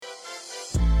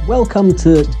Welcome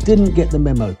to Didn't Get the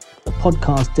Memo, a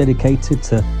podcast dedicated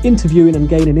to interviewing and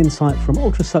gaining insight from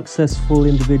ultra successful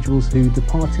individuals who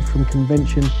departed from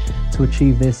convention to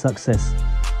achieve their success.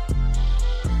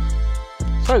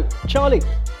 So, Charlie,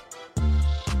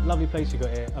 lovely place you got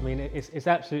here. I mean, it's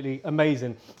absolutely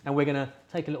amazing, and we're going to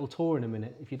take a little tour in a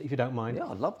minute, if you don't mind. Yeah,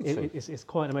 I'd love to. It's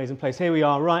quite an amazing place. Here we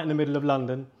are, right in the middle of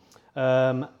London.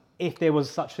 If there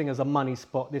was such thing as a money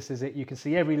spot, this is it. You can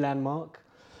see every landmark.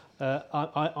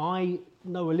 I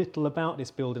know a little about this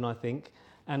building, I think,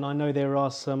 and I know there are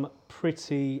some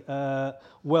pretty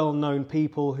well-known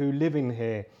people who live in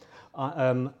here.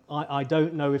 I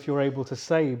don't know if you're able to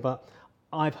say, but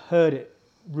I've heard it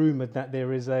rumoured that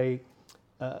there is a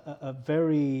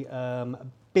very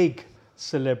big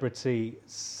celebrity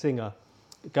singer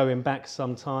going back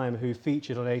some time who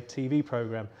featured on a TV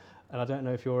programme, and I don't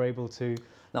know if you're able to...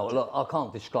 No, look, I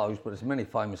can't disclose, but there's many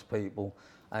famous people,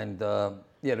 and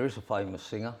yeah, there is a famous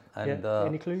singer. And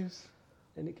any clues?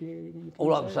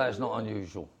 All I can say is not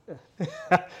unusual.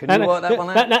 Can you work that one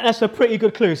out? That's a pretty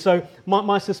good clue. So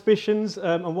my suspicions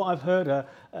and what I've heard are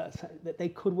that they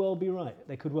could well be right.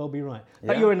 They could well be right.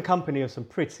 But you're in the company of some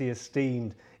pretty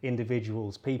esteemed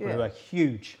individuals, people who are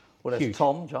huge. Well, there's huge.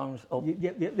 Tom Jones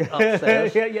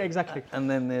upstairs. yeah, exactly. And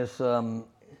then there's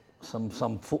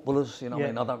some footballers. You know, I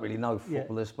mean, I don't really know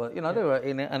footballers, but you know, they were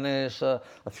in it. And there's a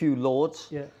few lords.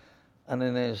 Yeah. And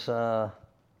then there's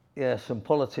some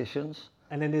politicians.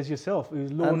 And then there's yourself,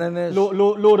 who's Lord of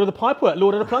the pipework,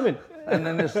 Lord of the plumbing. And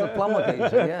then there's the plumber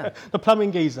geezer, yeah. The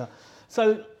plumbing geezer.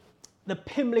 So, the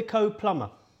Pimlico plumber,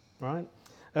 right?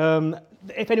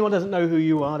 If anyone doesn't know who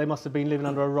you are, they must have been living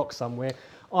under a rock somewhere.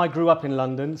 I grew up in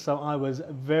London, so I was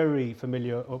very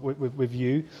familiar with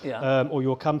you or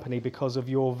your company because of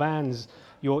your vans.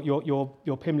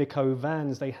 Your Pimlico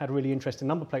vans, they had really interesting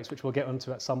number plates, which we'll get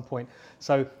onto at some point.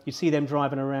 So you see them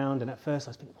driving around, and at first I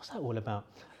was thinking, what's that all about?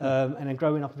 And then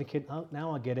growing up, thinking, oh,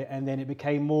 now I get it. And then it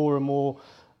became more and more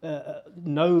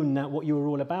known that what you were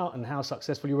all about and how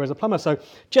successful you were as a plumber. So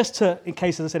just to, in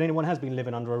case, as I said, anyone has been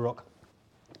living under a rock,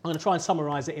 I'm going to try and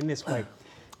summarise it in this way.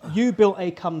 You built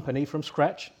a company from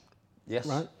scratch. Yes.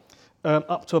 Right?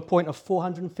 Up to a point of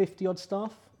 450 odd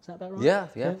staff. Is that about right?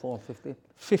 Yeah, 450.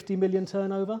 50 million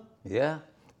turnover? Yeah.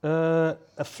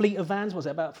 A fleet of vans, was it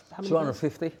about how many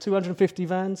 250. Vans? 250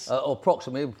 vans?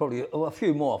 Approximately, probably a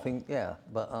few more, I think, yeah.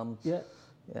 But yeah.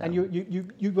 And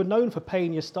you were known for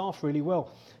paying your staff really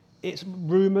well. It's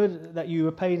rumoured that you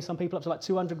were paying some people up to like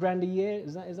 200 grand a year.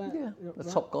 Is that yeah, the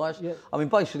right? top guys. Yeah. I mean,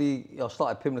 basically, I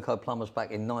started Pimlico Plumbers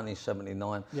back in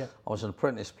 1979. Yeah. I was an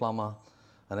apprentice plumber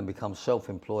and then become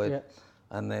self-employed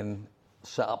and then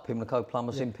set up Pimlico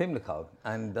Plumbers in Pimlico.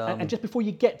 And just before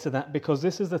you get to that, because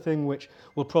this is the thing which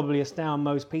will probably astound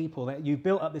most people, that you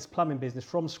built up this plumbing business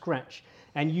from scratch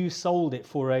and you sold it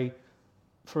for a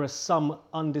sum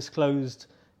undisclosed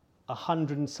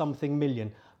 100 and something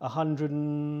million.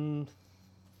 140.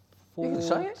 You can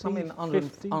say it. I mean,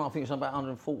 150. I think it's about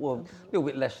 140. Well, a little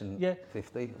bit less than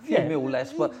 50. A few mil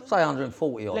less, but say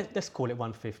 140 odd. Let's call it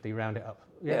 150. Round it up.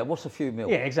 Yeah. What's a few mil?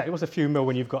 Yeah, exactly. What's a few mil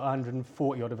when you've got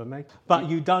 140 odd of them, eh? But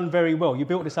you've done very well. You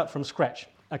built this up from scratch,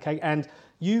 okay? And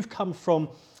you've come from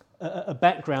a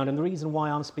background, and the reason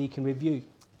why I'm speaking with you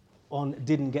on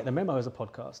Didn't Get the Memo as a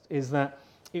podcast is that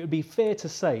it would be fair to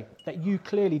say that you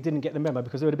clearly didn't get the memo,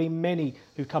 because there would have been many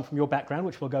who come from your background,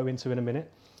 which we'll go into in a minute,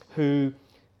 who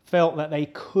felt that they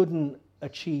couldn't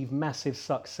achieve massive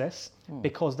success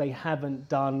because they haven't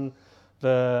done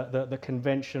the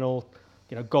conventional,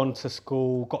 you know, gone to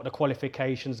school, got the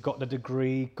qualifications, got the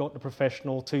degree, got the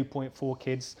professional, 2.4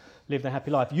 kids, lived a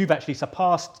happy life. You've actually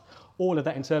surpassed all of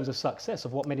that in terms of success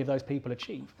of what many of those people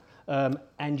achieve.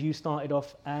 And you started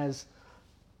off as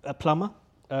a plumber.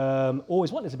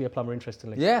 Always wanted to be a plumber,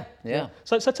 interestingly. Yeah.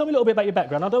 So tell me a little bit about your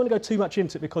background. I don't want to go too much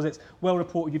into it because it's well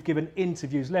reported. You've given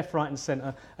interviews left, right and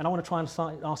centre, and I want to try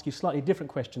and ask you slightly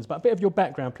different questions. But a bit of your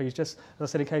background, please, just as I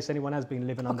said, in case anyone has been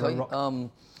living under a rock.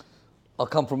 I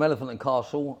come from Elephant and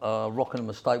Castle, Rockingham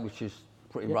Estate, which is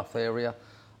a pretty rough area,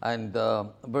 and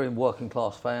a very working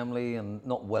class family and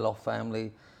not well off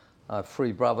family,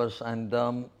 3 brothers, and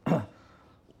I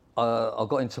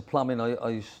got into plumbing. I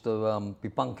used to be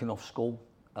bunking off school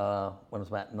when I was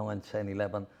about 9, 10,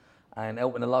 11, and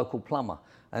helping a local plumber.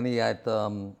 And he had,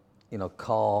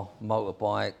 car,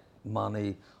 motorbike,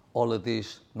 money,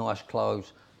 holidays, nice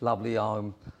clothes, lovely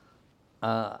home.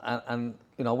 And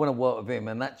I went and worked with him,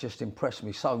 and that just impressed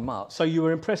me so much. So you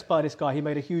were impressed by this guy. He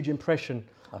made a huge impression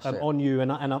on you,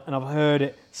 and I've heard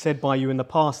it said by you in the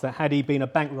past that had he been a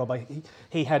bank robber,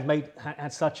 he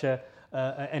had such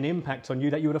an impact on you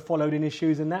that you would have followed in his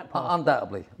shoes in that path.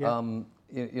 Undoubtedly. Yeah.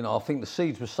 you know, I think the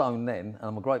seeds were sown then, and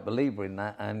I'm a great believer in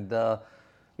that. And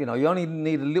you know, you only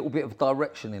need a little bit of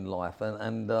direction in life.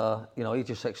 And you know, he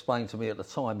just explained to me at the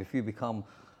time, if you become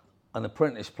an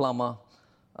apprentice plumber,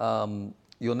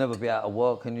 you'll never be out of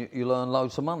work, and you'll earn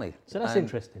loads of money. So that's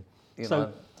interesting. You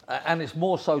know, and it's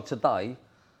more so today.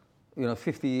 You know,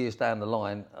 50 years down the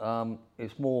line,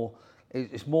 it's more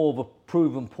of a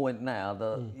proven point now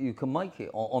that you can make it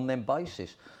on them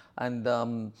basis. And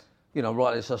you know,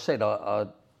 right as I said, I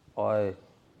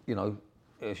you know,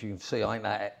 as you can see, I ain't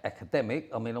that academic.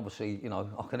 I mean, obviously, you know,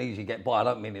 I can easily get by. I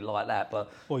don't mean it like that,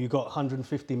 but... Well, you got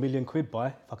 150 million quid by,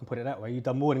 if I can put it that way. You've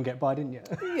done more than get by, didn't you?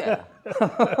 Yeah.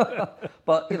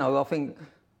 But, you know, I think,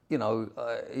 you know,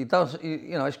 it does,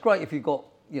 you know, it's great if you've got,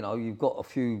 you know, you've got a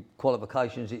few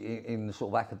qualifications in the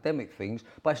sort of academic things,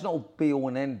 but it's not all be all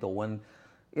and end all. And,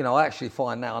 you know, I actually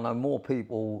find now I know more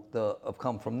people that have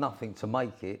come from nothing to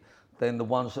make it than the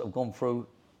ones that have gone through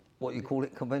what you call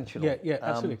it, conventional. Yeah,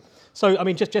 absolutely. So, I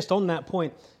mean, just on that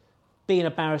point, being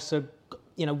a barrister,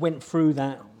 you know, went through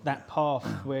that path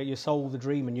where you sold the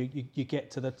dream and you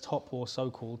get to the top, or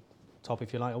so-called top,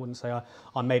 if you like. I wouldn't say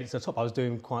I made it to the top. I was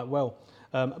doing quite well.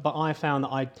 But I found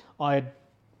that I had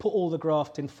put all the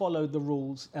graft in, followed the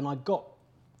rules, and I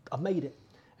made it.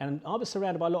 And I was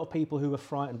surrounded by a lot of people who were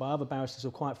frightened, by other barristers who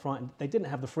were quite frightened. They didn't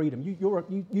have the freedom.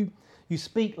 You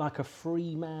speak like a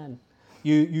free man.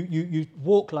 You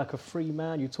walk like a free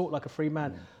man, you talk like a free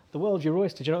man. The world's your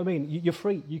oyster, do you know what I mean? You're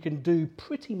free. You can do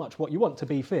pretty much what you want, to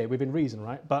be fair, within reason,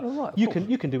 right? But you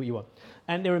can do what you want.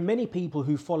 And there are many people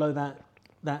who follow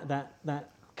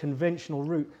that conventional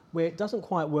route where it doesn't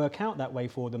quite work out that way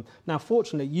for them. Now,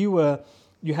 fortunately, you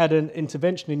had an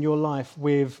intervention in your life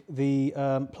with the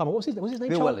plumber. What was his name?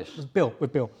 Bill Ellis. It was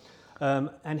Bill.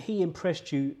 And he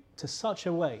impressed you to such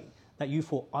a way that you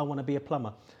thought, I want to be a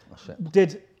plumber. That's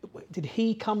it. Did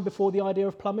he come before the idea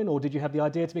of plumbing, or did you have the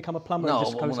idea to become a plumber? No, and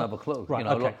just I wouldn't have a clue. Right, you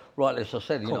know, okay. right as I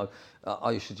said, Cool. you know,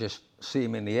 I used to just see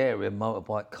him in the area,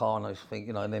 motorbike, car, and I used to think,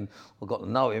 you know, and then I got to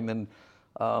know him, and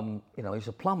you know, he's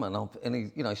a plumber, and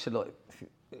he, you know, he said, look,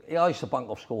 I used to bunk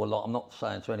off school a lot. I'm not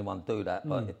saying to anyone do that,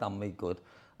 but it done me good.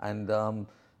 And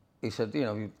he said, you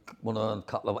know, you want to earn a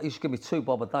couple of. He used to give me £2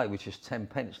 bob a day, which is 10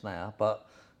 pence now, but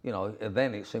you know,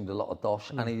 then it seemed a lot of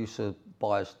dosh. And he used to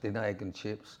buy us dinner, egg and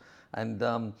chips.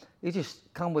 And he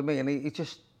just come with me, and he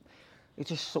just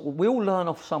sort of, we all learn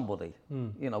off somebody.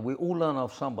 You know, we all learn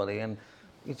off somebody, and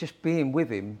it's just being with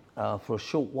him for a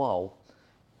short while.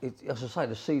 As I say,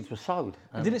 the seeds were sowed.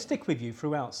 And did it stick with you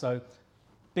throughout? So,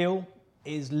 Bill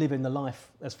is living the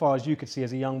life as far as you could see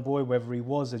as a young boy, whether he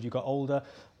was as you got older,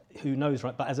 who knows,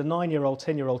 right? But as a 9-year-old,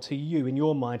 10-year-old, to you, in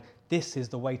your mind, this is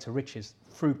the way to riches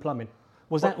through plumbing.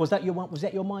 Was that your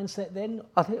mindset then?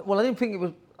 I didn't think it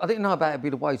was. I didn't know about it be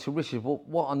the way to riches. But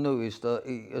what I knew is that,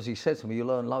 as he said to me, you'll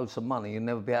earn loads of money, you'll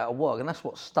never be out of work, and that's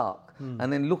what stuck.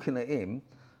 And then looking at him,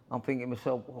 I'm thinking to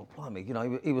myself, well, blimey, you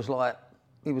know, he was like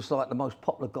the most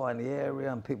popular guy in the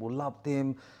area, and people loved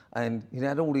him, and he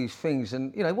had all these things,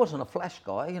 and you know, he wasn't a flash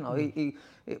guy, you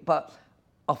know. But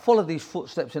I followed his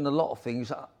footsteps in a lot of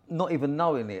things, not even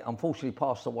knowing it. Unfortunately,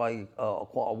 passed away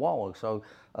quite a while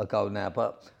ago now,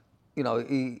 but. You know,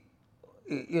 he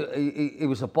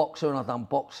was a boxer, and I've done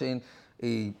boxing.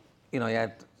 He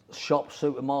had shop,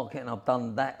 supermarket, and I've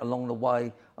done that along the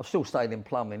way. I've still stayed in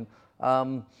plumbing,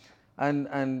 and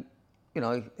you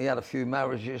know, he had a few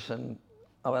marriages, and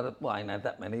I ain't had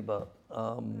that many, but.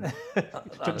 Do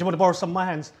you want to borrow some of my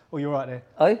hands, or you're right there?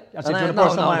 Eh? I said, do you want to borrow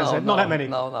some of my hands? Not that many.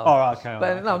 No. All right, okay.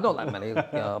 But no, not that many.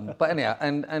 But anyhow,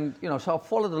 and you know, so I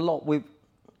followed a lot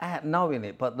without knowing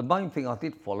it. But the main thing I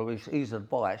did follow is his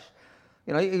advice.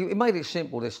 You know, he made it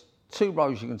simple. There's 2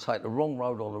 roads you can take, the wrong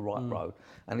road or the right road.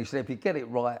 And he said, if you get it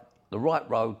right, the right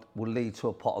road will lead to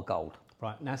a pot of gold.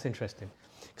 Right, that's interesting.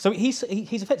 So he's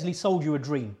effectively sold you a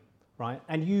dream, right?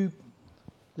 And you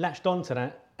latched onto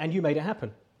that, and you made it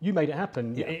happen. You made it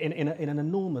happen in an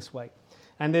enormous way.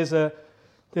 And there's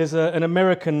an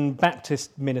American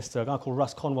Baptist minister, a guy called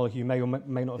Russ Conwell, who you may or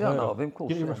may not have heard of. Yeah, I know of him, of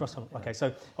course. Russ Conwell. Okay,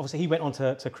 so obviously he went on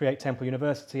to create Temple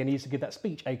University, and he used to give that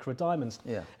speech, Acre of Diamonds.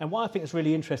 Yeah. And what I think is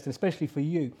really interesting, especially for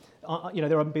you, you know,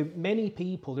 there'll be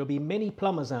many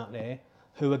plumbers out there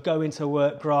who are going to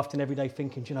work, grafting every day,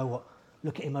 thinking, do you know what,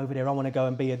 look at him over there, I want to go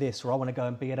and be a this, or I want to go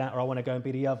and be a that, or I want to go and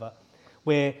be the other.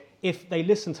 Where if they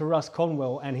listen to Russ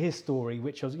Conwell and his story,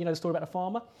 which was, you know, the story about the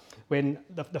farmer, when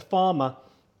the farmer,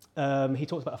 he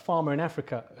talks about a farmer in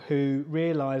Africa who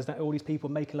realised that all these people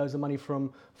were making loads of money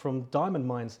from diamond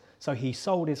mines. So he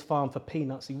sold his farm for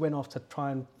peanuts. He went off to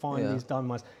try and find these diamond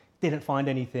mines. Didn't find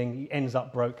anything. He ends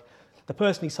up broke. The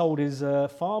person he sold his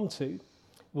farm to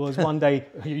was one day,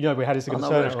 you know, we had this I know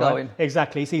concern, where it's right? going.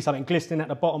 Exactly. He sees something glistening at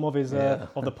the bottom of his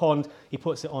of the pond. He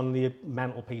puts it on the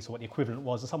mantelpiece or what the equivalent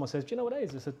was, and someone says, "Do you know what it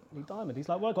is?" It's a diamond. He's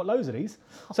like, "Well, I've got loads of these."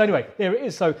 So anyway, there it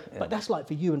is. So, but that's like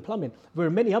for you in plumbing. There are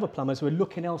many other plumbers who are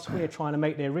looking elsewhere, trying to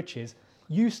make their riches.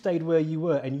 You stayed where you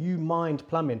were, and you mined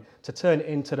plumbing to turn it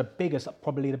into the biggest,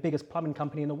 probably the biggest plumbing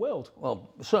company in the world. Well,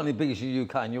 certainly biggest in the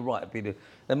UK, and you're right.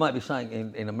 They might be saying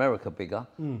in America bigger.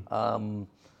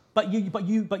 But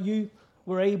you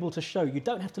were able to show you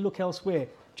don't have to look elsewhere.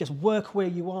 Just work where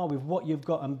you are with what you've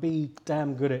got and be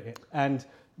damn good at it and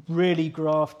really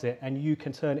graft it, and you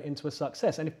can turn it into a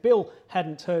success. And if Bill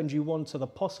hadn't turned you on to the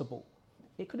possible,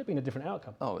 it could have been a different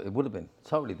outcome. Oh, it would have been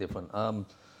totally different.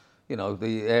 You know,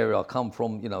 the area I come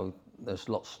from, you know, there's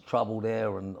lots of trouble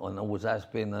there and always has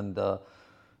been. And,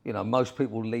 you know, most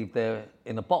people leave there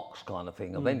in a box kind of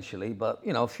thing eventually. But,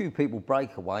 you know, a few people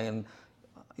break away. And,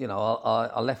 you know,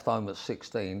 I left home at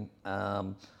 16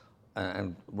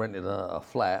 and rented a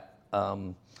flat.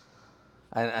 And,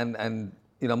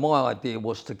 you know, my idea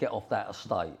was to get off that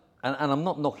estate. And I'm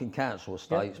not knocking council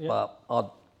estates, but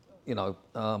you know,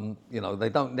 they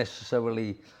don't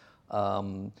necessarily,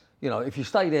 you know, if you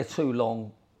stay there too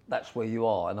long, that's where you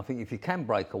are. And I think if you can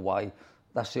break away,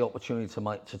 that's the opportunity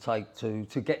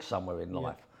to get somewhere in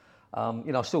life.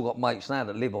 You know, I've still got mates now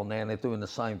that live on there, and they're doing the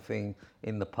same thing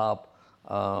in the pub,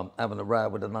 having a row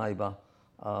with a neighbour,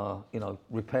 you know,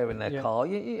 repairing their car.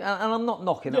 And I'm not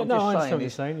knocking it. I'm just saying, what you're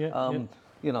saying.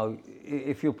 You know,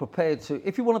 if you're prepared to,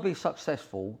 if you want to be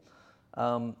successful,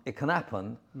 it can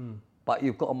happen. But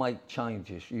you've got to make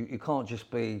changes. You can't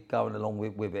just be going along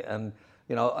with it. And,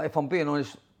 you know, if I'm being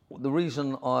honest, the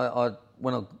reason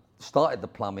when I started the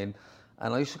plumbing,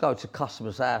 and I used to go to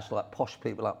customers' house, like posh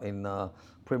people up in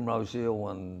Primrose Hill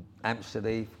and Hampstead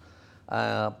Heath,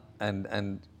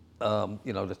 and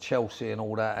you know, the Chelsea and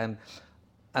all that.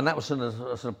 And that was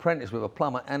as an apprentice with a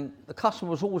plumber. And the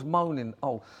customer was always moaning,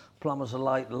 "Oh, plumbers are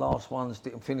late, the last ones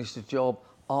didn't finish the job,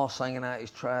 arse hanging out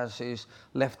his trousers,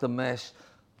 left a mess,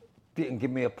 didn't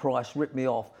give me a price, ripped me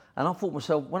off." And I thought to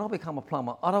myself, when I become a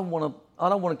plumber, I don't want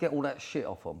to get all that shit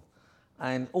off them.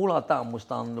 And all I'd done was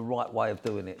done the right way of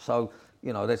doing it. So,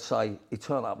 you know, they'd say, "He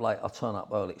turned up late, I turn up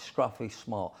early, scruffy,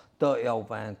 smart, dirty old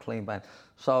van, clean van."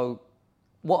 So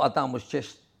what I'd done was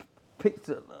just picked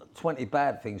 20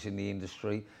 bad things in the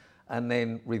industry and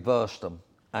then reversed them.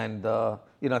 And,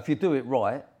 you know, if you do it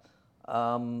right,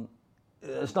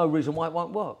 there's no reason why it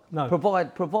won't work. No.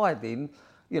 Providing,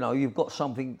 you know, you've got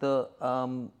something that,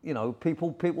 you know,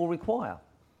 people require.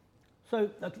 So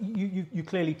you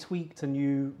clearly tweaked and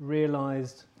you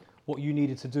realised what you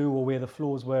needed to do or where the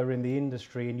flaws were in the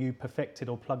industry, and you perfected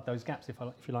or plugged those gaps, if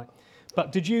you like.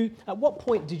 But at what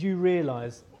point did you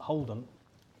realise, hold on,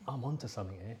 I'm onto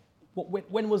something here?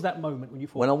 When was that moment when you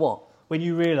thought... When I what? When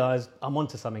you realised, I'm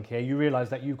onto something here, you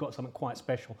realised that you've got something quite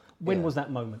special. When was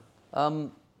that moment?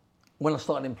 When I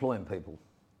started employing people.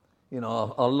 You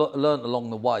know, I learned along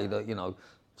the way that, you know,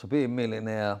 to be a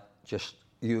millionaire, just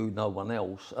you, no one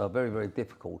else, very, very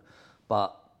difficult.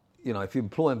 But, you know, if you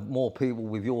employ more people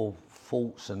with your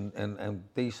faults and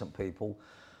decent people,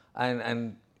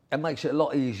 and it makes it a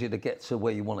lot easier to get to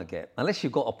where you want to get. Unless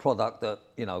you've got a product that,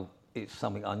 you know, it's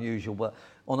something unusual, but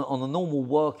on a normal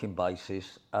working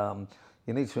basis,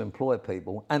 you need to employ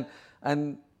people.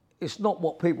 And it's not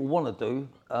what people want to do,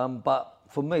 but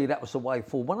for me, that was the way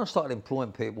forward. When I started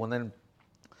employing people, and then,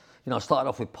 you know, I started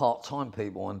off with part-time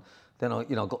people, and then I,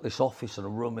 you know, got this office and a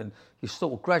room, and you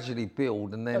sort of gradually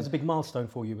build, and then... That was a big milestone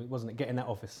for you, wasn't it, getting that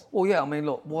office? Well, yeah, I mean,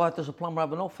 look, why does a plumber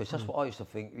have an office? That's what I used to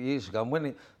think years ago. And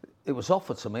when it was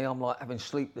offered to me, I'm like having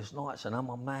sleepless nights, and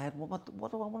am I mad? What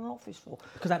do I want an office for?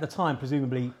 Because at the time,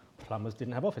 presumably, plumbers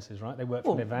didn't have offices, right? They worked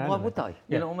from their van. Why would they?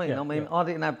 You know what I mean? I mean, I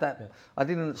didn't have that. Yeah. I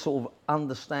didn't sort of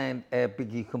understand how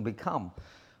big you can become.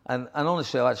 And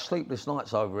honestly, I had sleepless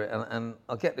nights over it, and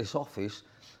I get this office.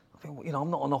 I think, you know,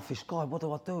 I'm not an office guy. What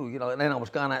do I do? You know, and then I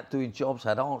was going out doing jobs,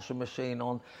 had answering machine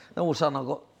on. And all of a sudden, I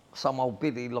got some old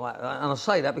biddy like, and I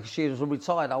say that because she was a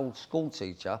retired old school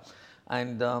teacher,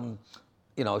 and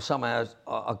you know, somehow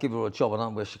I give her a job. I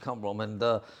don't know where she come from, and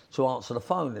to answer the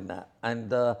phone in that,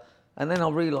 and then I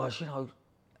realised, you know,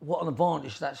 what an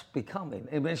advantage that's becoming.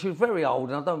 I mean, she was very old,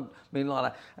 and I don't mean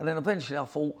like that. And then eventually, I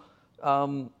thought.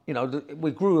 You know, we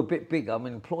grew a bit bigger, I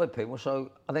mean, employed people, so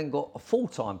I then got a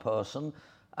full-time person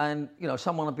and, you know,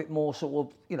 someone a bit more sort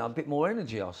of, you know, a bit more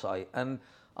energy, I'll say. And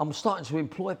I'm starting to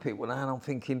employ people now, and I'm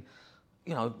thinking,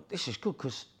 you know, this is good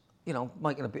because, you know,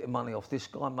 making a bit of money off this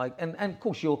guy, and of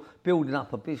course you're building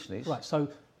up a business. Right, so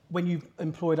when you've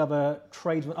employed other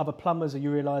tradesmen, other plumbers, are you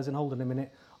realising, hold on a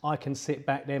minute, I can sit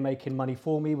back there making money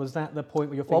for me. Was that the point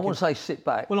where you're thinking? Well, I wouldn't say sit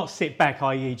back. Well, not sit back,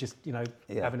 i.e. just,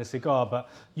 having a cigar, but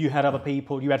you had other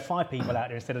people, you had 5 people out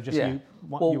there instead of just you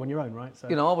on your own, right? So.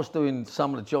 I was doing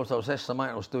some of the jobs. I was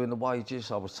estimating, I was doing the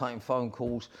wages, I was taking phone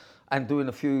calls and doing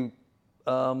a few,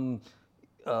 checking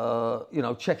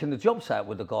the jobs out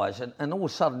with the guys. And all of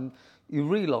a sudden, you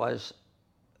realise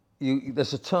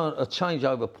there's a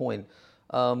changeover point.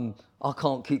 I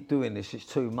can't keep doing this, it's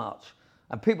too much.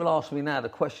 And people ask me now the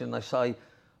question, they say,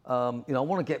 I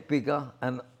want to get bigger.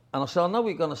 And I said, I know what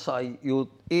you're going to say, you're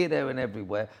here, there and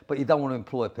everywhere, but you don't want to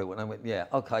employ people. And they went, yeah,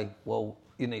 okay, well,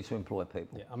 you need to employ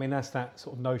people. Yeah, I mean, that's that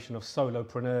sort of notion of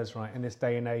solopreneurs, right? In this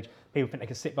day and age, people think they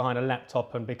can sit behind a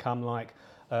laptop and become like,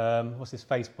 what's this,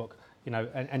 Facebook?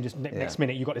 And just next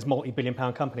minute you've got this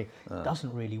multi-billion-pound company. It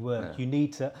doesn't really work. Yeah. You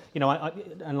need to,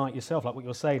 and like yourself, like what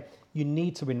you're saying, you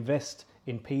need to invest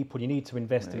in people. You need to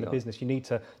invest in the business. You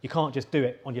can't just do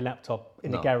it on your laptop in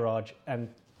the garage and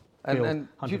build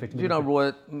 150 do you know,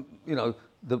 Roy? I'm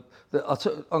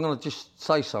going to just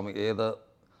say something here that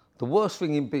the worst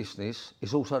thing in business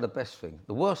is also the best thing.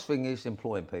 The worst thing is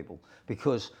employing people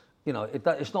because.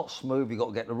 It's not smooth. You've got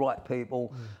to get the right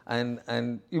people,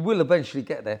 and you will eventually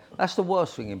get there. That's the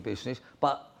worst thing in business,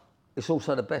 but it's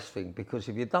also the best thing because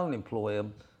if you don't employ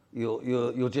them,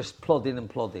 you're just plodding and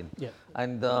plodding. Yeah.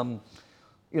 And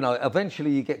eventually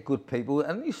you get good people,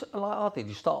 and like I did.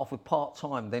 You start off with part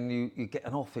time, then you get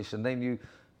an office, and then you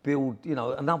build,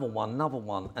 another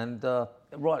one, and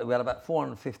we had about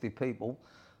 450 people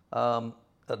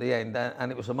at the end,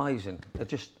 and it was amazing.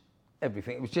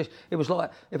 Everything. It was like,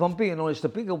 if I'm being honest, the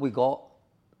bigger we got,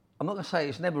 I'm not going to say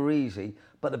it's never easy,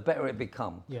 but the better it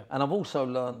become. Yeah. And I've also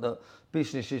learned that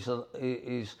business is a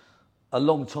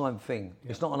long time thing. Yeah.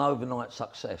 It's not an overnight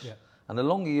success. Yeah. And the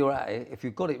longer you're at it, if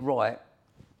you've got it right,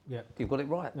 you've got it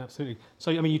right. Absolutely. So,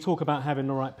 you talk about having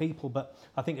the right people, but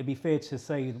I think it'd be fair to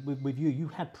say with you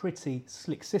had pretty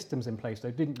slick systems in place though,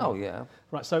 didn't you? Oh, yeah.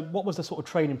 Right, so what was the sort of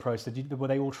training process? Were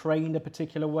they all trained a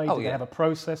particular way? Did they have a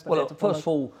process that they had to follow? First of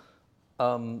all,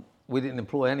 we didn't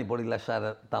employ anybody unless they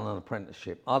had done an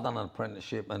apprenticeship. I've done an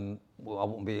apprenticeship and I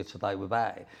wouldn't be here today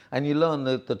without it. And you learn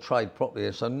the trade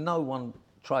properly. So no one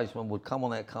tradesman would come on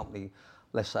their company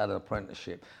unless they had an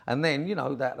apprenticeship. And then, they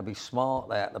had to be smart,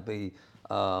 they had to be,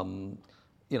 what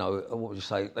would you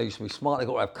say? They used to be smart, they've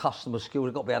got to have customer skills,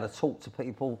 they've got to be able to talk to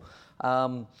people.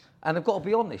 And they've got to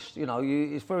be honest.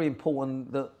 It's very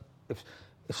important that if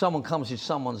someone comes in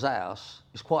someone's house,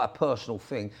 it's quite a personal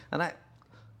thing. And that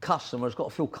customer's got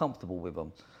to feel comfortable with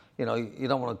them. You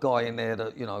don't want a guy in there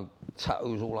that,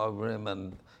 tattoos all over him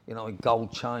and,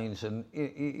 gold chains and,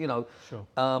 sure.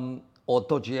 Or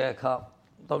dodgy haircut.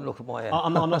 Don't look at my hair.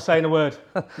 I'm not saying a word.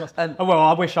 Well,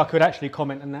 I wish I could actually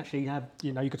comment and actually have,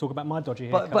 you could talk about my dodgy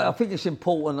haircut. But I think it's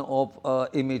important of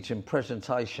image and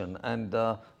presentation. And,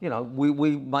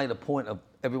 we made a point of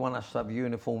everyone has to have a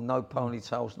uniform, no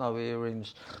ponytails, no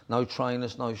earrings, no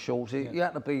trainers, no shorts. You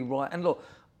have to be right. And look,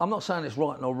 I'm not saying it's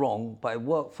right nor wrong, but it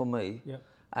worked for me. Yeah.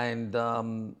 And,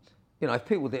 if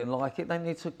people didn't like it, they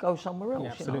need to go somewhere else.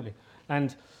 Yeah, absolutely.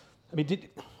 And,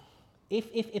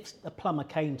 if a plumber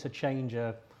came to change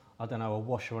a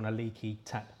washer on a leaky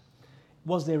tap,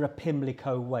 was there a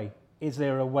Pimlico way? Is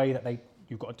there a way that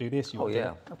you've got to do this?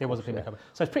 There was a Pimlico way.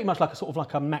 So it's pretty much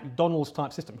like a McDonald's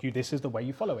type system. This is the way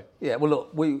you follow it. Yeah, well,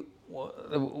 look, we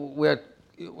had,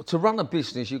 to run a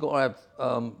business, you've got to have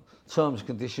terms and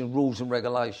conditions, rules and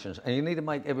regulations, and you need to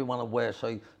make everyone aware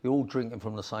so you're all drinking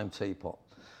from the same teapot.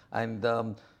 And,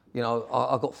 I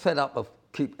got fed up of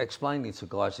keep explaining to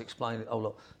guys, oh,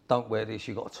 look, don't wear this,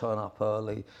 you've got to turn up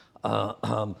early.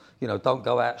 Don't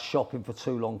go out shopping for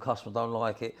too long, customers don't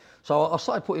like it. So I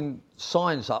started putting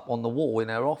signs up on the wall in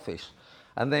our office.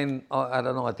 And then I had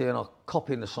an idea and I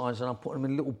copied the signs and I put them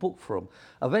in a little book for them.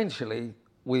 Eventually,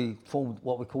 we formed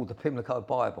what we called the Pimlico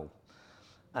Bible.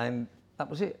 And that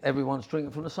was it. Everyone's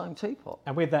drinking from the same teapot.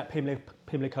 And with that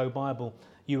Pimlico Bible,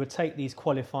 you would take these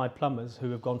qualified plumbers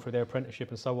who have gone through their apprenticeship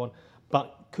and so on,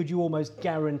 but could you almost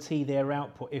guarantee their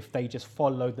output if they just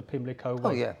followed the Pimlico way?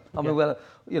 Oh yeah. I mean, well,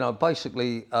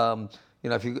 basically,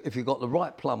 if you've got the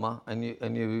right plumber and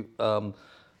you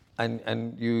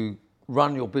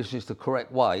run your business the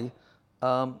correct way,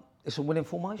 it's a winning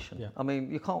formation. Yeah. I mean,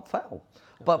 you can't fail.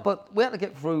 Okay. But we had to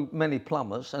get through many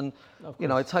plumbers, and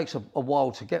it takes a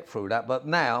while to get through that. But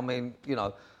now, I mean,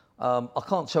 I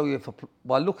can't tell you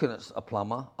by looking at a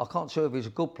plumber, I can't tell you if he's a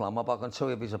good plumber, but I can tell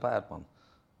you if he's a bad one.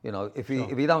 If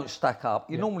he don't stack up,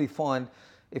 you normally find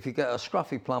if you get a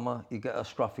scruffy plumber, you get a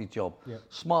scruffy job. Yeah.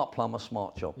 Smart plumber,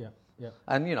 smart job. Yeah. Yeah.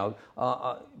 And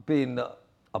being that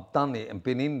I've done it and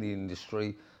been in the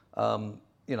industry,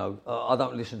 I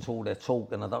don't listen to all their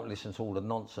talk and I don't listen to all the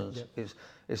nonsense. Yep.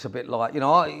 It's a bit like, you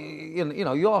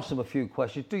ask them a few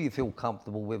questions. Do you feel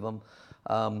comfortable with them?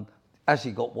 Has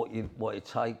he got what it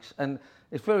takes? And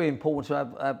it's very important to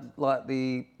have like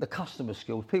the customer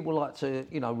skills. People like to,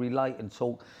 relate and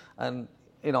talk. And,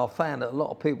 I found that a lot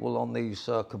of people on these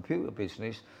computer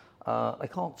business, they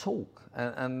can't talk.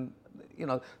 And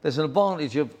there's an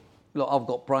advantage of, look, I've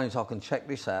got brains, I can check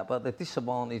this out. But the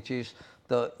disadvantage is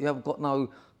that you haven't got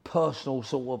no personal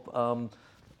sort of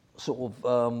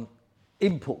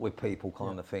input with people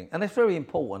kind of thing. And it's very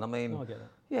important. I mean, I get that.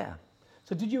 Yeah.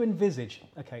 So did you envisage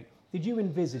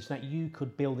that you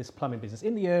could build this plumbing business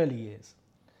in the early years,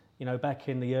 back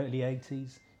in the early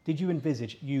 80s? Did you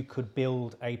envisage you could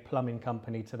build a plumbing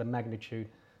company to the magnitude,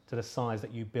 to the size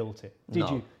that you built it? Did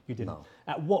you? You didn't. No.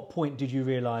 At what point did you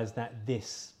realise that I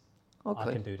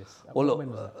can do this? Well, look,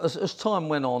 as time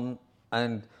went on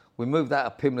and we moved out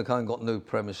of Pimlico and got new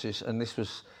premises, and this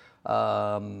was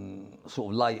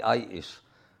sort of late 80s.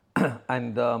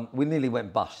 And we nearly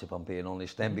went bust, if I'm being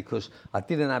honest, then, because I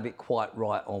didn't have it quite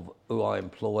right of who I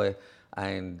employ,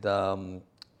 and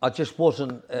I just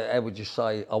wasn't, I would just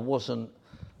say, I wasn't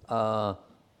thorough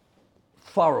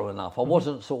enough. I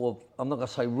wasn't sort of, I'm not going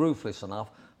to say ruthless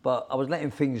enough, but I was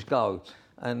letting things go.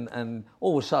 And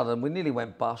all of a sudden, we nearly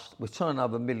went bust. We turned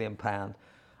over £1 million,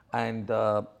 and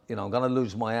I'm going to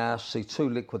lose my house, see 2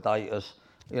 liquidators.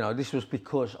 This was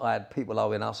because I had people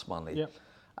owing us money. Yep.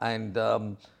 And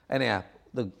anyhow,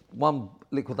 the one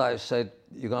liquidator said,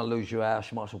 you're going to lose your house,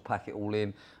 you might as well pack it all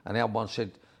in. And the other one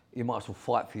said, you might as well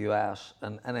fight for your house.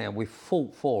 And anyhow, we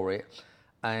fought for it.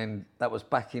 And that was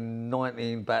back in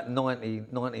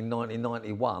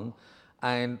 1991.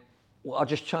 And I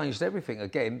just changed everything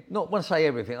again. Not when I say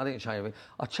everything, I didn't change everything.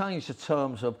 I changed the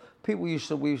terms of, we used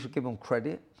to give them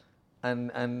credit.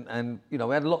 And we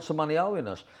had lots of money owing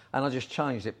us. And I just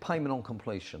changed it, payment on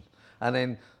completion. And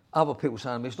then other people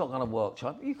saying to me, it's not going to work.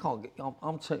 So you can't get,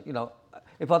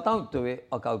 if I don't do it,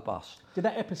 I go bust. Did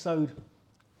that episode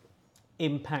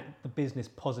impact the business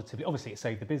positively? Obviously, it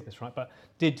saved the business, right? But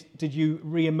did you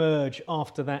re-emerge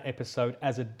after that epised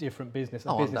as a different business,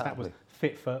 a business that was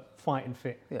fit for fighting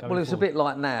fit? Yeah. Well, it's a bit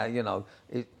like now,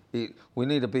 we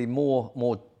need to be more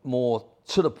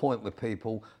to the point with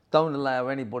people. Don't allow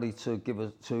anybody to give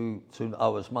us to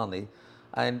owe us money.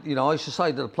 And I used to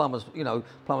say to the plumbers,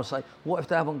 plumbers say, what if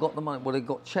they haven't got the money? Well, they've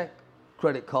got cheque,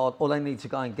 credit card, or they need to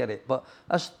go and get it. But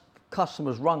as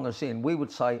customers rung us in, we would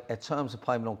say a terms of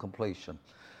payment on completion.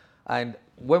 And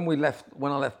when with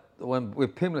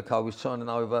Pimlico, we was turning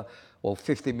over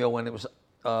 50 mil, and it was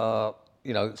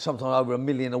sometimes over £1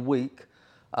 million a week,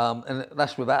 and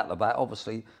that's without the VAT,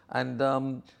 obviously. And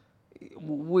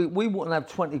we wouldn't have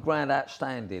 20 grand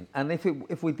outstanding. And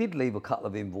if we did leave a couple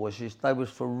of invoices, they was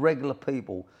for regular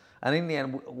people. And in the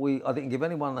end, I didn't give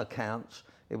anyone accounts.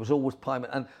 It was always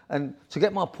payment. And to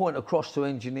get my point across to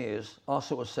engineers, I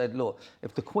sort of said, look,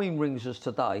 if the Queen rings us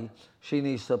today, she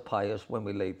needs to pay us when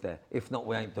we leave there. If not,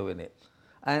 we ain't doing it.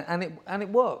 And it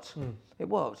worked. Mm. It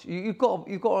worked. You've got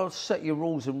to set your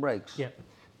rules and regs. Yeah.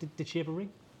 Did she ever ring?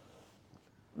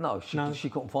 No, she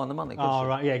couldn't find the money. Oh,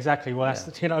 right, yeah, exactly. Well,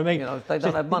 that's, you know what I mean? They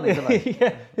don't have money, do they?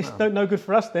 Yeah, it's no good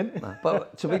for us then. No.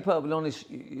 But to be perfectly honest,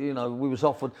 we was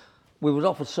offered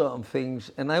certain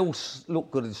things, and they all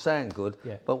look good and sound good,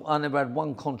 but I never had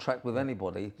one contract with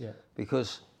anybody,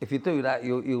 because if you do that,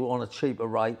 you're on a cheaper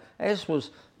rate. As was,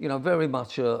 very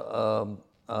much a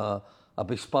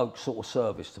bespoke sort of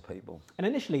service to people. And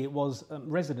initially it was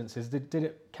residences. Did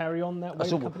it carry on that way?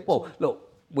 Look,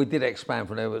 we did expand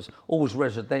from there. It was always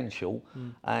residential,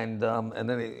 and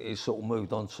then it sort of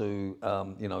moved on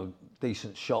to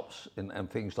decent shops and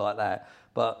things like that.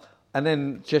 And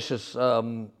then just as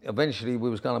eventually we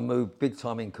was going to move big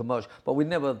time in commercial, but we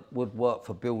never would work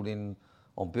for building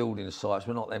sites.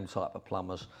 We're not them type of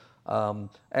plumbers.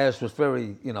 Ours was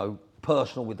very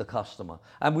personal with the customer,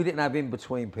 and we didn't have in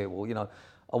between people.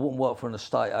 I wouldn't work for an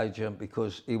estate agent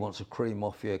because he wants a cream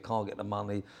off you, can't get the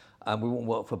money. And we wouldn't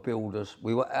work for builders.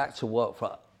 We had to work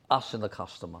for us and the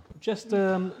customer. Just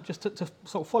to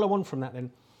sort of follow on from that then,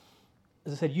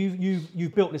 as I said,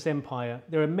 you've built this empire.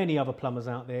 There are many other plumbers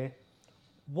out there.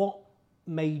 What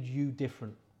made you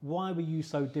different? Why were you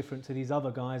so different to these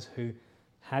other guys who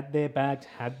had their bags,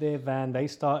 had their van, they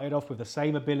started off with the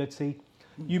same ability?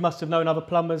 You must have known other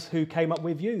plumbers who came up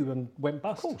with you and went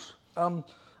bust. Of course.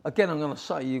 Again, I'm going to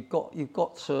say you've got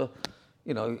to,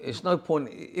 it's no point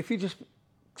if you just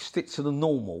stick to the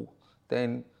normal,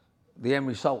 then the end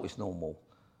result is normal.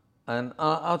 And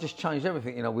I just changed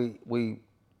everything.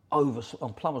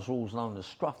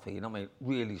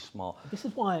 This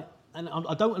is why and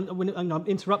I don't, and I'm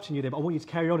interrupting you there, but I want you to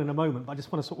carry on in a moment, but I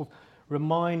just want to sort of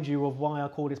remind you of why I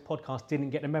call this podcast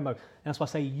Didn't Get the Memo. And that's why I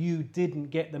say you didn't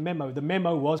get the memo. The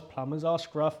memo was plumbers are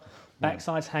scruff,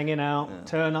 backside's hanging out,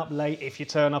 turn up late if you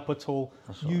turn up at all.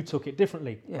 You took it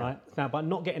differently, right? Now, by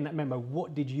not getting that memo,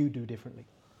 what did you do differently?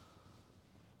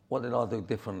 What did I do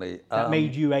differently? That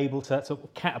made you able to sort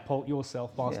of catapult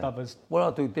yourself whilst others... What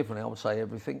I do differently, I would say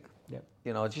everything. Yep.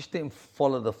 You know, I just didn't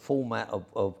follow the format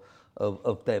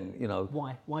of them, you know.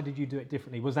 Why? Why did you do it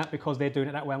differently? Was that because they're doing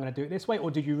it that way, I'm going to do it this way?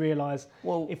 Or did you realise,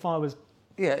 well, if I was...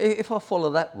 Yeah, if I follow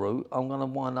that route, I'm going to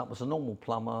wind up as a normal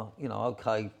plumber, you know,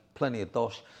 okay, plenty of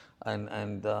dosh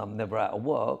and never out of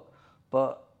work.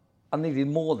 But I needed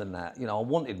more than that, you know, I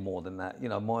wanted more than that. You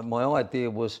know, my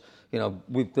idea was, you know,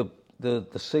 with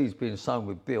the seeds being sown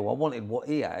with Bill, I wanted what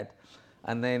he had.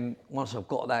 And then once I've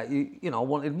got that, you know, I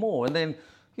wanted more. And then,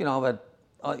 you know, I've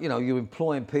had, you know, you're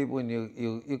employing people and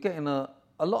you're getting a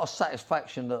lot of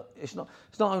satisfaction that it's not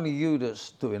only you that's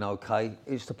doing okay,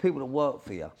 it's the people that work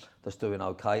for you that's doing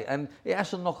okay. And it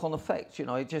has a knock-on effect, you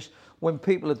know, it just, when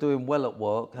people are doing well at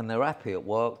work and they're happy at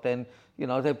work, then, you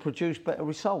know, they produce better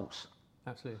results.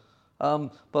 Absolutely.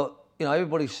 But, you know,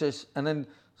 everybody says to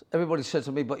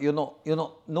me, but you're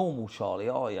not normal, Charlie,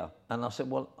 are you? And I said,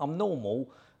 well, I'm normal.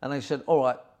 And they said, all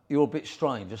right, you're a bit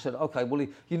strange. I said, okay, well,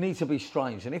 you need to be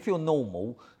strange. And if you're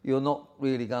normal, you're not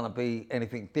really going to be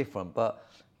anything different. But,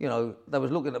 you know, they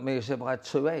was looking at me and said, I had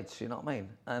two heads, you know what I mean?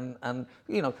 And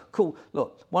you know, cool.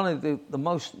 Look, one of the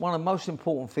most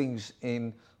important things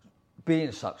in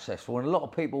being successful, and a lot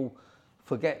of people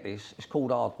forget this, it's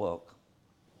called hard work.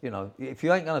 You know, if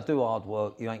you ain't going to do hard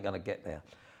work, you ain't going to get there.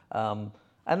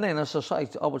 And then, as I say,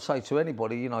 I would say to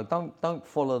anybody, you know, don't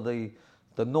follow the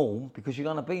norm, because you're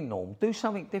going to be norm. Do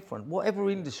something different. Whatever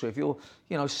industry, if you're,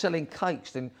 you know, selling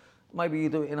cakes, then maybe you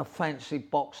do it in a fancy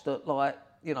box that, like,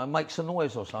 you know, makes a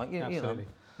noise or something. Absolutely, you know.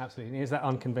 Absolutely. Here's that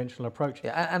unconventional approach.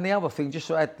 Yeah, and the other thing, just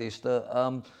to add this,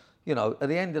 that you know, at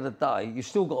the end of the day, you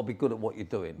still got to be good at what you're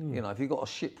doing. You know, if you've got a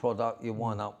shit product, you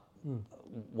wind up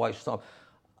waste time.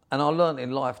 And I learned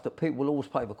in life that people will always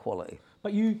pay for quality.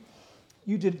 But you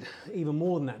did even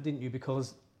more than that, didn't you?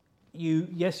 Because you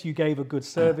gave a good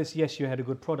service, yes, you had a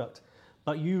good product,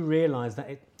 but you realised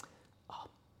that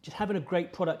just having a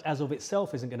great product as of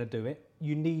itself isn't going to do it.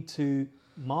 You need to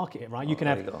market it, right? You can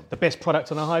have the best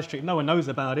product on a high street, no one knows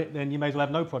about it, then you may as well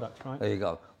have no product, right? There you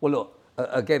go. Well, look,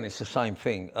 again, it's the same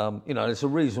thing. You know, there's a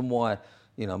reason why,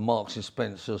 you know, Marks and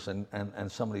Spencer's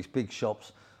and some of these big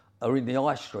shops are in the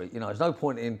high street. You know, there's no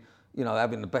point in, you know,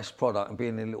 having the best product and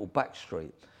being in a little back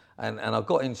street. And I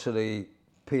got into the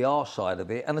PR side of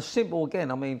it, and it's simple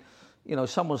again. I mean, you know,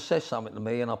 someone says something to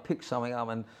me, and I pick something up,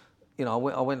 and you know,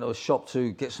 I went to a shop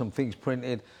to get some things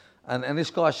printed, and this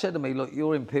guy said to me, "Look,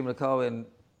 you're in Pimlico, and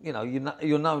you know,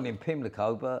 you're known in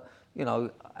Pimlico, but you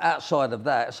know, outside of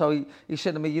that." So he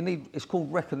said to me, it's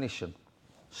called recognition,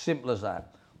 simple as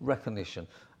that, recognition.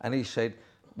 And he said,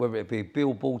 whether it be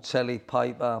billboard, telly,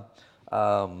 paper,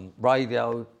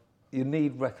 radio, you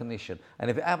need recognition, and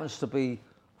if it happens to be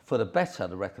for the better,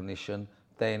 the recognition,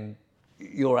 then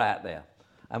you're out there.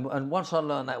 And once I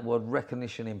learned that word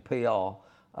recognition in PR,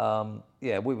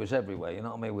 yeah, we was everywhere, you know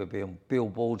what I mean? We'd be on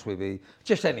billboards, we'd be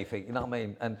just anything, you know what I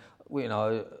mean? And we,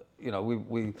 I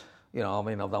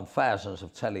mean, I've done thousands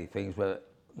of telly things where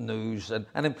news and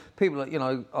then people, you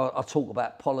know, I talk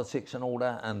about politics and all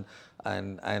that and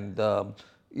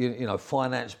you know,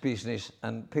 finance, business,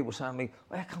 and people say to me,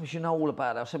 well, how come you know all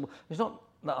about that? I said, well, it's not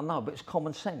that I know, but it's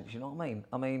common sense, you know what I mean?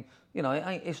 I mean, you know,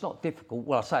 it's not difficult.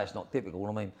 Well, I say it's not difficult.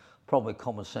 I mean, probably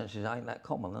common sense ain't that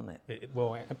common, isn't it?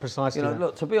 Well, precisely. You know,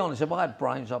 look, to be honest, if I had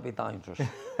brains, I'd be dangerous.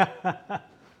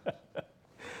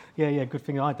 Yeah, good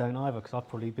thing I don't either, because I'd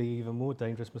probably be even more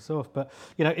dangerous myself. But,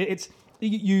 you know,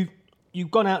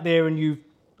 you've gone out there and you've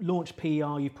launched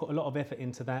PR, you've put a lot of effort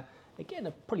into that.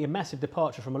 Again, probably a massive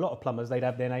departure from a lot of plumbers. They'd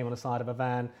have their name on the side of a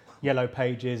van, yellow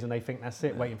pages, and they think that's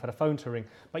it, waiting for the phone to ring.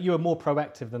 But you were more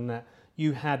proactive than that.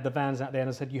 You had the vans out there, and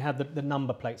I said you had the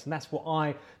number plates, and that's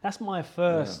my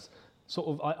first sort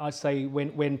of, I say,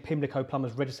 when Pimlico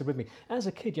Plumbers registered with me. As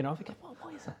a kid, you know, I think,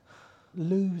 why is that?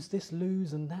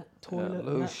 Lose and that toilet.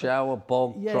 Yeah, lose, shower,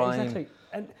 bog, drain. Yeah, exactly.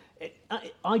 And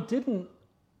I didn't.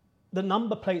 The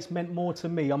number plates meant more to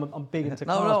me. I'm big into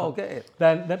cars. No, I'll get it.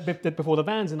 Than before the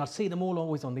vans, and I see them all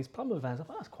always on these plumber vans. I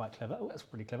thought, that's quite clever. Oh, that's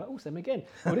pretty clever. Oh, it's them again.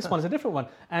 Well, this one's a different one.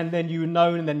 And then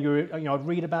and then I'd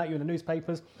read about you in the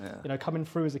newspapers. Yeah. You know, coming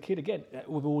through as a kid again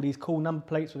with all these cool number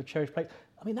plates with the cherished plates.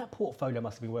 I mean, that portfolio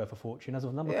must have been worth a fortune as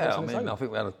of number plates. Yeah, I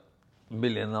think we had £1.5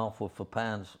 million worth of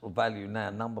pounds of value now,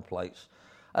 number plates.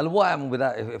 And what happened with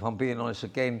that, if I'm being honest,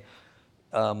 again,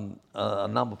 a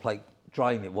number plate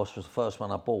drain it was the first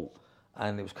one I bought,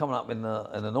 and it was coming up in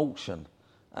an auction,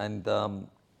 and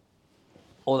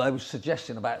or they were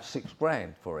suggesting about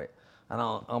 £6,000 for it, and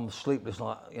I'm sleepless,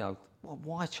 like, you know, well,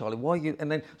 why, Charlie? Why you?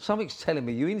 And then something's telling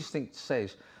me, your instinct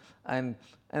says, and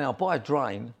I buy a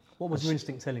drain. What was your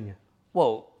instinct telling you?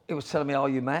 Well, it was telling me, are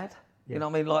you mad? Yeah. You know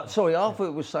what I mean? Like, sorry, I thought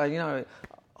it was saying, you know,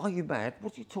 are you mad?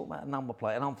 What are you talking about, a number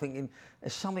plate? And I'm thinking,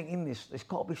 there's something in this. There's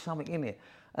got to be something in it.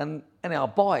 And anyhow, I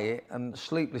buy it, and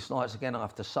sleepless nights again, I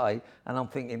have to say, and I'm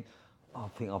thinking, I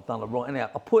think I've done it right. Anyhow,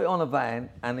 I put it on a van,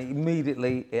 and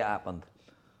immediately it happened.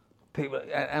 People,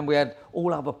 and we had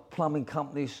all other plumbing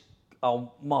companies.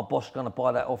 Oh, my boss going to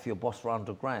buy that off your boss for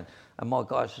 £100,000. And my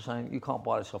guys are saying, you can't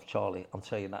buy this off Charlie, I'm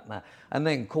telling you that now. And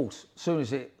then, of course, as soon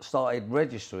as it started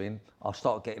registering, I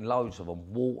started getting loads of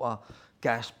them. Water,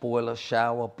 gas boiler,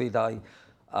 shower, bidet,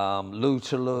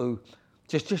 loo-to-loo,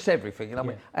 just everything, you know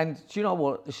what I mean? And do you know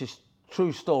what? This is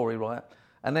true story, right?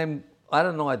 And then I had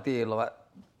an idea, like,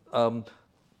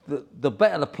 the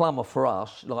better the plumber for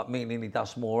us, like, meaning he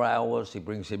does more hours, he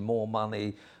brings in more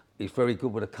money, he's very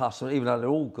good with the customer, even though they're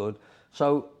all good.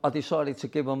 So I decided to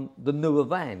give them the newer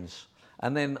vans.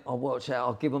 And then I worked out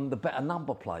I'll give them the better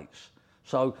number plates.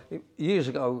 So years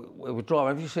ago, we were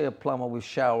driving, if you see a plumber with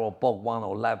shower or bog 1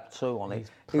 or lab 2 on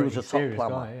it, he was a top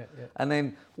plumber. Guy, yeah. And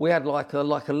then we had like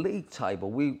a league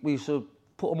table. We used to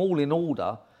put them all in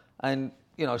order. And,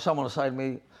 you know, someone would say to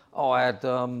me, oh, I had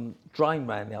drain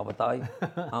man the other day.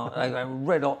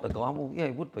 Red hot, the guy. Well, yeah,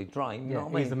 it would be drain. You know what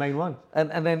I mean? He's the main one.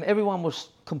 And then everyone was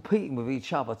competing with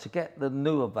each other to get the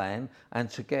newer van and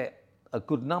to get a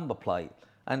good number plate.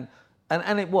 And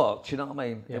it worked, you know what I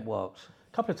mean? Yeah. It works.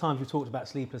 A couple of times we talked about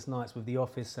sleepless nights with the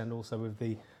office and also with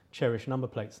the cherished number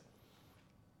plates.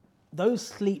 Those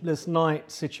sleepless night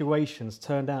situations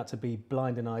turned out to be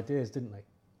blinding ideas, didn't they?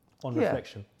 On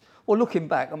reflection. Well, looking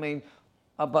back, I mean,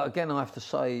 but again, I have to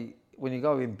say, when you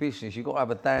go in business, you've got to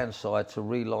have a downside to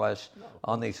realise,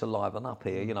 I need to liven up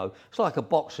here, you know. It's like a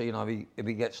boxer, you know, if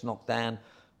he gets knocked down,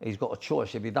 he's got a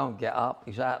choice. If he don't get up,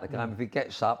 he's out of the game. If he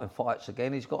gets up and fights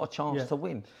again, he's got a chance to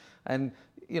win. And,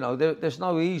 you know, there's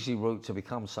no easy route to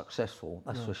become successful,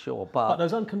 that's for sure. But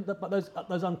those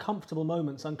uncomfortable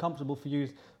moments, uncomfortable for you,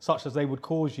 such as they would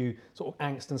cause you sort of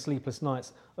angst and sleepless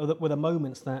nights, were the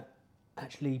moments that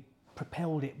actually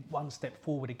propelled it one step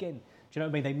forward again. Do you know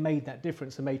what I mean? They made that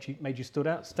difference and made you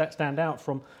stand out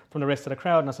from the rest of the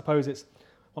crowd. And I suppose what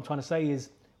I'm trying to say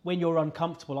is, when you're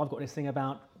uncomfortable, I've got this thing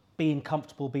about being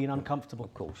comfortable, being uncomfortable.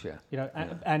 Of course, yeah. You know,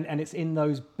 and it's in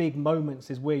those big moments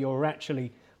is where you're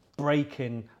actually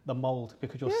breaking the mold,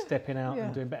 because you're stepping out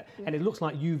and doing better. Yeah. And it looks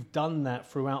like you've done that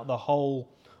throughout the whole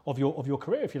of your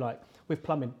career, if you like, with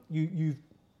plumbing.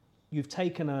 You've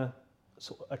taken a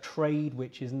trade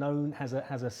which is known, has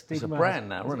a stigma. It's a brand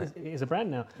now, isn't it? It is a brand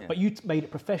now. Yeah. But you made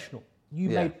it professional. You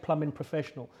made plumbing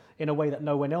professional in a way that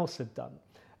no one else had done.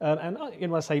 And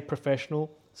when I say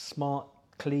professional, smart,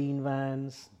 clean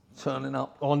vans. Turning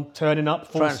up, full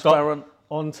transparent, stop,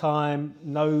 on time.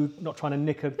 No, not trying to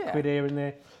nick a quid here and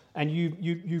there. And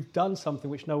you've done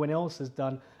something which no one else has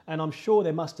done. And I'm sure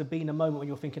there must have been a moment when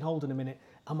you're thinking, hold on a minute,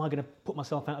 am I going to put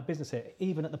myself out of business here?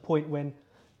 Even at the point when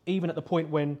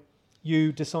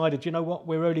you decided, you know what,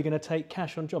 we're only going to take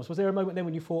cash on jobs. Was there a moment then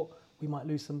when you thought we might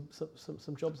lose some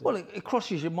jobs? Well, it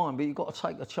crosses your mind, but you've got to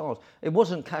take a chance. It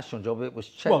wasn't cash on job; it was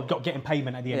check. Well, getting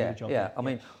payment at the end of the job. Yeah. I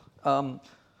mean,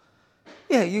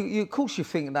 you of course you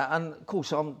think that, and of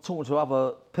course I'm talking to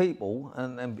other people,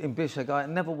 and in business they go, it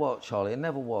never worked, Charlie, it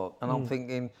never worked, and I'm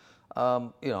thinking,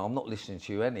 you know, I'm not listening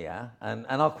to you anyhow, and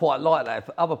I quite like that. If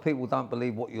other people don't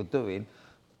believe what you're doing,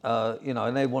 you know,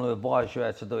 and they want to advise you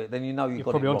how to do it, then you know you've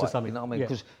got probably it onto right. something. You know what I mean?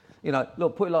 Because you know,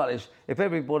 look, put it like this: if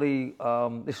everybody,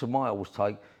 this is my always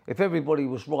take, if everybody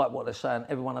was right what they're saying,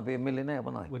 everyone would be a millionaire,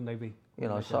 wouldn't they? Wouldn't they be? You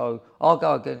know, so I'll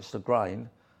go against the grain.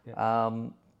 Yeah.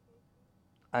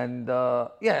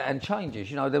 And changes.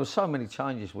 You know, there were so many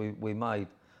changes we made.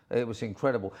 It was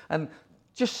incredible. And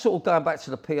just sort of going back to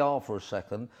the PR for a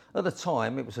second, at the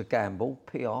time it was a gamble.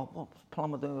 PR, what was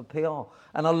plumber doing with PR?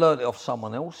 And I learned it off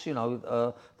someone else. You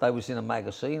know, they was in a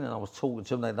magazine and I was talking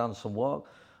to them, they'd done some work,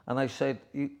 and they said,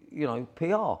 you know,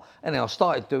 PR. And then I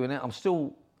started doing it. I'm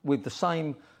still with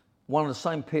one of the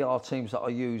same PR teams that I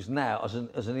use now as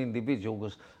an individual,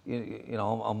 because you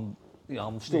know,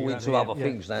 I'm still into other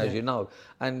things now, as you know.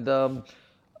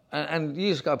 And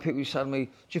years ago, people used to say to me,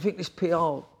 do you think this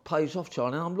PR pays off,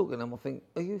 Charlie? And I'm looking at them, I think,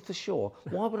 are you for sure?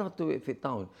 Why would I do it if it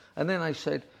don't? And then they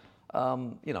said,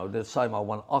 you know, the same old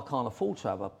one, I can't afford to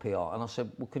have a PR. And I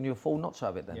said, well, can you afford not to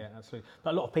have it then? Yeah, absolutely.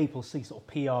 But a lot of people see sort of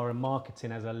PR and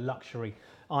marketing as a luxury.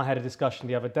 I had a discussion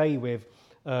the other day with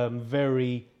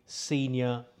very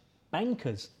senior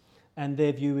bankers and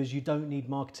their view is you don't need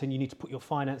marketing, you need to put your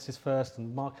finances first.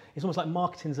 And it's almost like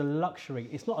marketing's a luxury.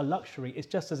 It's not a luxury, it's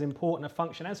just as important a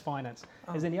function as finance,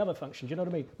 as any other function. Do you know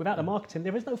what I mean? Without the marketing,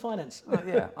 there is no finance.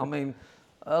 Yeah, I mean,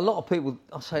 a lot of people,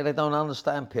 I say they don't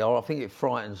understand PR. I think it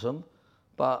frightens them.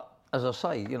 But as I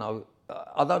say, you know,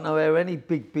 I don't know how any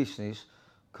big business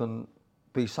can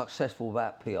be successful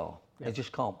without PR. Yeah. It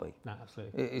just can't be. No,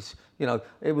 absolutely. It's, you know,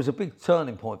 it was a big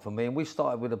turning point for me, and we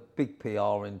started with a big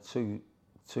PR in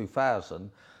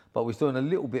 2000, but we was doing a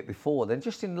little bit before then,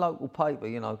 just in local paper,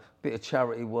 you know, bit of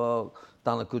charity work,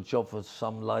 done a good job for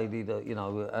some lady that, you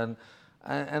know,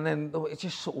 and then it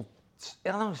just sort of,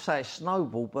 I don't want to say it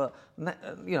snowballed, but,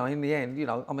 you know, in the end, you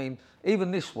know, I mean, even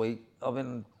this week, I've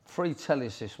been 3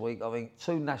 tellies this week, I think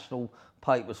 2 national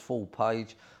papers full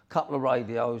page, a couple of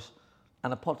radios,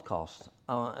 and a podcast.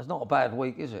 It's not a bad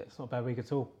week, is it? It's not a bad week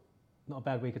at all. Not a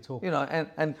bad week at all. You know,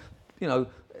 and you know,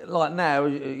 like now,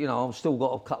 you know, I've still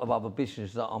got a couple of other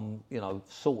businesses that I'm, you know,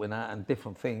 sorting out and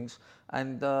different things.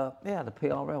 And yeah, the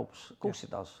PR helps. Of course it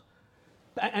does.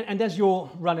 And as you're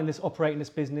running this, operating this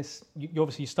business, you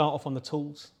obviously start off on the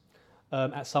tools.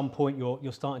 At some point,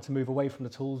 you're starting to move away from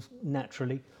the tools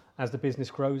naturally as the business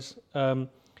grows.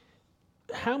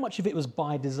 How much of it was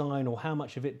by design, or how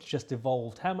much of it just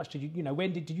evolved? How much did you know,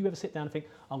 when did you ever sit down and think,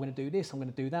 I'm going to do this, I'm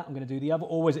going to do that, I'm going to do the other?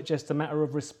 Or was it just a matter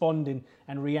of responding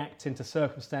and reacting to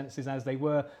circumstances as they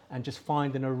were and just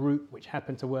finding a route which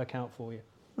happened to work out for you?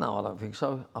 No, I don't think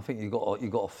so. I think you got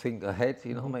to think ahead.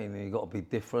 You know what I mean? You got to be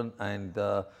different, and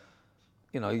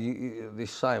you know,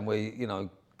 this saying where you know,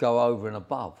 go over and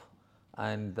above,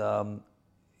 and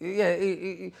yeah,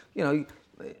 you know,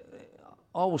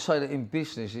 I always say that in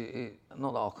business,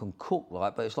 not that I can cook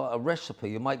like, but it's like a recipe.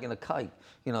 You're making a cake,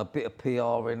 you know, a bit of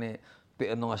PR in it,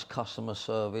 bit of nice customer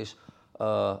service,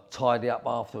 tidy up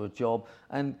after a job,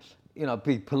 and you know,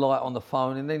 be polite on the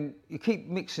phone, and then you keep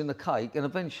mixing the cake, and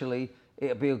eventually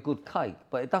it'll be a good cake.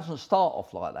 But it doesn't start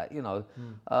off like that, you know.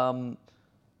 And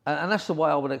that's the way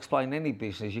I would explain any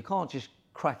business. You can't just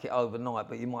crack it overnight,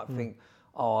 but you might think,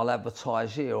 oh, I'll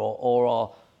advertise here, or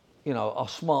I'll, you know, I'll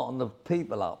smarten the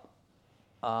people up.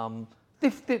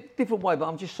 Different way, but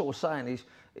I'm just sort of saying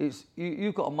is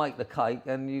you've got to make the cake,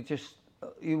 and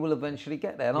you will eventually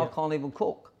get there. And I can't even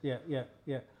cook. Yeah.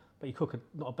 But you cook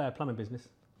not a bad plumbing business.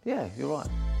 Yeah, you're right.